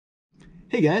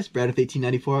Hey guys, Brad with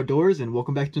 1894 Outdoors, and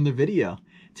welcome back to another video.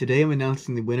 Today I'm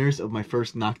announcing the winners of my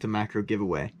first Nokta Makro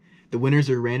giveaway. The winners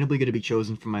are randomly going to be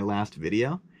chosen from my last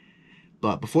video,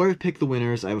 but before I pick the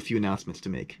winners, I have a few announcements to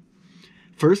make.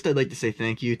 First, I'd like to say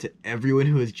thank you to everyone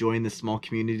who has joined this small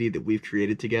community that we've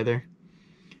created together.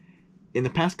 In the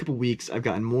past couple weeks, I've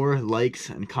gotten more likes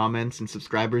and comments and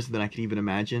subscribers than I can even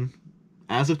imagine.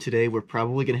 As of today, we're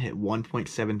probably going to hit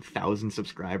 1.7 thousand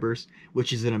subscribers,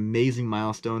 which is an amazing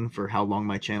milestone for how long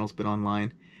my channel's been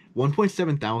online.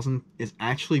 1.7 thousand is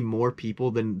actually more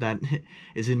people than that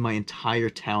is in my entire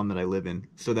town that I live in,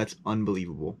 so that's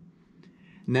unbelievable.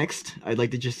 Next, I'd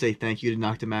like to just say thank you to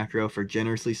Nokta Makro for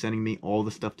generously sending me all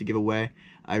the stuff to give away.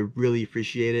 I really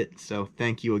appreciate it, so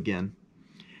thank you again.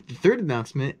 The third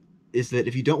announcement is that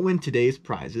if you don't win today's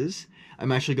prizes,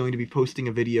 I'm actually going to be posting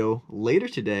a video later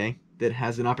today that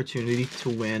has an opportunity to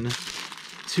win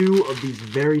 2 of these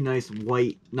very nice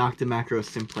white Nokta Makro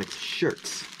Simplex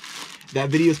shirts. That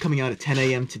video is coming out at 10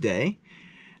 a.m. today,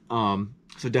 so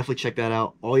definitely check that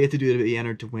out. All you have to do to be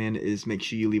entered to win is make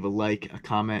sure you leave a like, a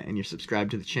comment, and you're subscribed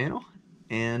to the channel,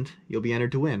 and you'll be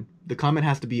entered to win. The comment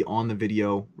has to be on the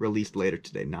video released later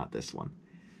today, not this one.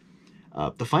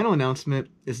 The final announcement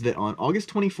is that on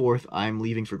August 24th, I'm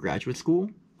leaving for graduate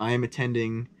school. I am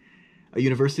attending a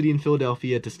university in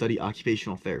Philadelphia to study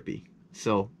occupational therapy.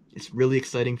 So it's really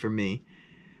exciting for me.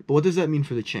 But what does that mean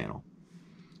for the channel?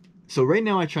 So right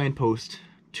now I try and post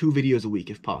 2 videos a week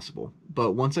if possible.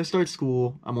 But once I start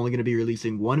school, I'm only going to be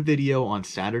releasing 1 video on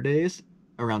Saturdays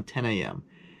around 10 a.m.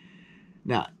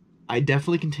 Now, I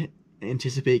definitely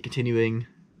anticipate continuing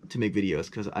to make videos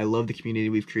because I love the community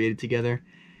we've created together.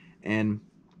 And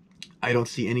I don't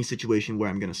see any situation where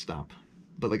I'm going to stop.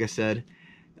 But like I said,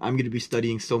 I'm going to be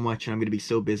studying so much and I'm going to be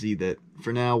so busy that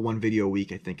for now, 1 video a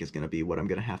week I think is going to be what I'm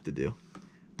going to have to do.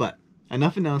 But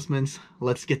enough announcements.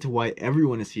 Let's get to why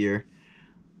everyone is here.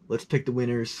 Let's pick the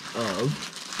winners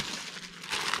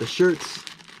of the shirts,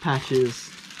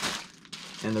 patches,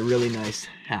 and the really nice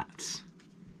hats.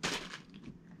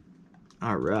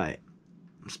 Alright,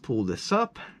 let's pull this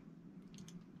up.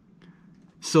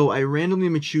 So I randomly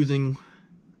am choosing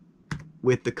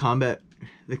with the comment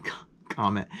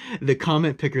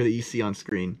picker that you see on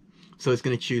screen. So it's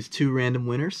going to choose 2 random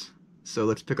winners. So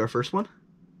let's pick our first one.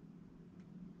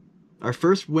 Our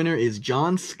first winner is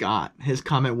John Scott. His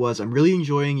comment was, "I'm really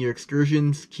enjoying your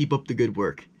excursions. Keep up the good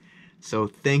work." So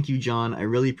thank you, John. I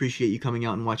really appreciate you coming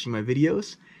out and watching my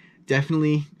videos.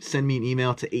 Definitely send me an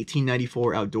email to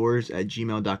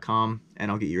 1894outdoors@gmail.com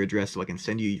and I'll get your address so I can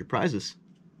send you your prizes.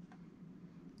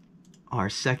 Our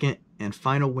second and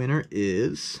final winner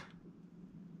is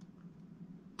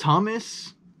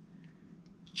Thomas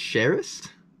Sherist.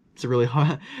 It's a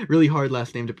really hard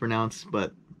last name to pronounce,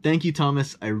 but thank you,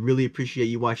 Thomas. I really appreciate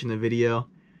you watching the video.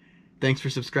 Thanks for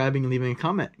subscribing and leaving a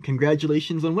comment.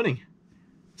 Congratulations on winning.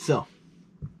 So,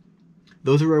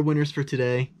 those are our winners for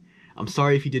today. I'm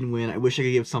sorry if you didn't win. I wish I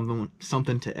could give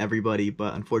something to everybody,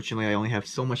 but unfortunately I only have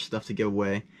so much stuff to give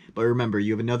away. But remember,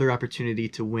 you have another opportunity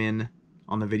to win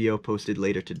on the video posted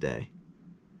later today.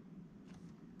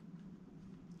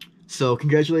 So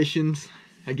congratulations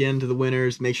again to the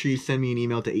winners. Make sure you send me an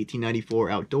email to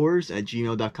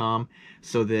 1894outdoors@gmail.com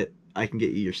so that I can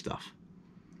get you your stuff.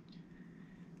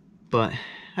 But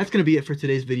that's going to be it for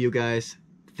today's video, guys.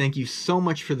 Thank you so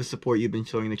much for the support you've been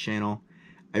showing the channel.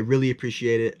 I really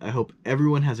appreciate it. I hope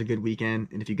everyone has a good weekend,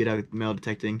 and if you get out metal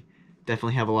detecting,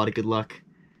 definitely have a lot of good luck.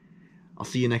 I'll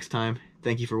see you next time.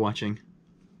 Thank you for watching.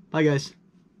 Bye, guys.